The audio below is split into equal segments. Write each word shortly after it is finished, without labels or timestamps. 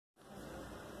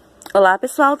Olá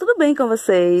pessoal, tudo bem com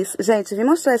vocês? Gente, vim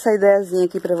mostrar essa ideiazinha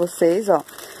aqui pra vocês, ó.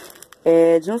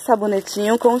 De um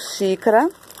sabonetinho com xícara.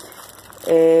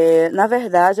 Na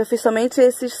verdade, eu fiz somente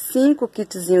esses 5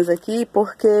 kitzinhos aqui,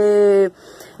 porque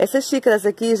essas xícaras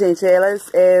aqui, gente, elas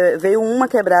veio uma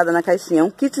quebrada na caixinha. Um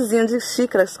kitzinho de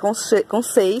xícaras com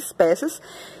 6 peças,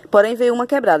 porém veio uma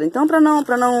quebrada. Então, pra não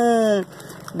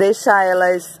deixar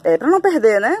elas, pra não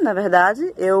perder, né, na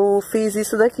verdade, eu fiz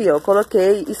isso daqui, ó,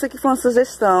 coloquei, isso aqui foi uma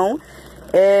sugestão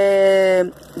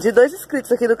de 2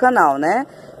 inscritos aqui do canal, né,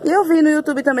 e eu vi no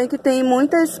YouTube também que tem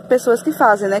muitas pessoas que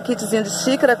fazem, né, kitzinho de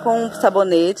xícara com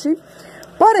sabonete,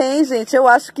 porém, gente, eu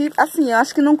acho que, assim, eu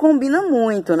acho que não combina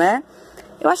muito, né,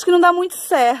 eu acho que não dá muito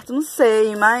certo, não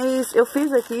sei, mas eu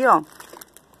fiz aqui, ó,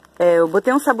 eu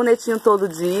botei um sabonetinho todo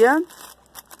dia.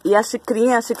 E a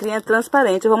xicrinha é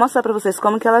transparente. Eu vou mostrar pra vocês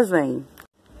como que elas vêm.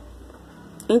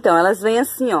 Então, elas vêm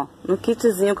assim, ó, no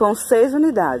kitzinho com 6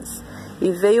 unidades.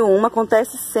 E veio uma,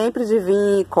 acontece sempre de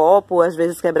vir copo, às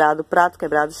vezes quebrado, prato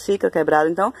quebrado, xícara quebrado.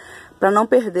 Então, pra não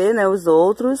perder, né, os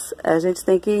outros, a gente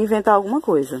tem que inventar alguma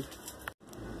coisa.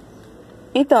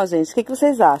 Então, gente, o que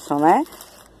vocês acham, né?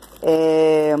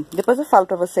 Depois eu falo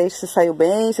pra vocês se saiu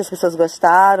bem, se as pessoas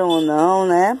gostaram ou não,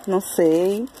 né? Não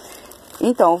sei.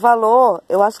 Então, o valor,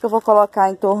 eu acho que eu vou colocar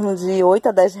em torno de 8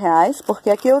 a 10 reais, porque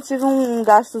aqui eu tive um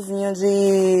gastozinho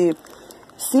de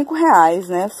 5 reais,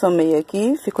 né? Somei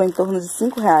aqui, ficou em torno de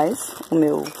 5 reais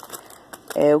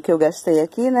o que eu gastei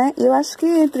aqui, né? E eu acho que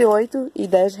entre 8 e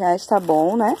 10 reais tá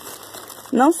bom, né?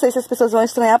 Não sei se as pessoas vão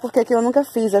estranhar, porque aqui eu nunca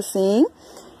fiz assim.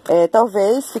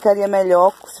 Talvez ficaria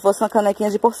melhor se fosse uma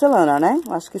canequinha de porcelana, né?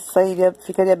 Eu acho que isso aí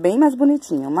ficaria bem mais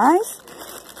bonitinho, mas...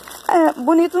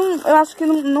 bonito, eu acho que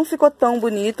não ficou tão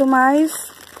bonito, mas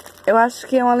eu acho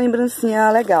que é uma lembrancinha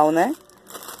legal, né?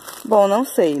 Bom, não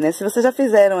sei, né? Se vocês já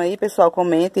fizeram aí, pessoal,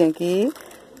 comentem aqui.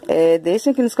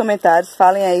 Deixem aqui nos comentários,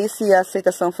 falem aí se a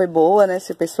aceitação foi boa, né?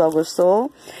 Se o pessoal gostou.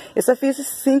 Eu só fiz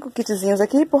esses 5 kitzinhos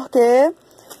aqui porque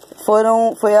foi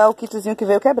o kitzinho que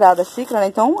veio quebrado, a xícara, né?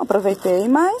 Então, aproveitei,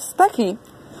 mas tá aqui.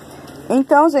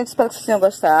 Então, gente, espero que vocês tenham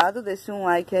gostado. Deixe um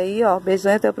like aí, ó.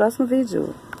 Beijão e até o próximo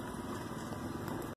vídeo.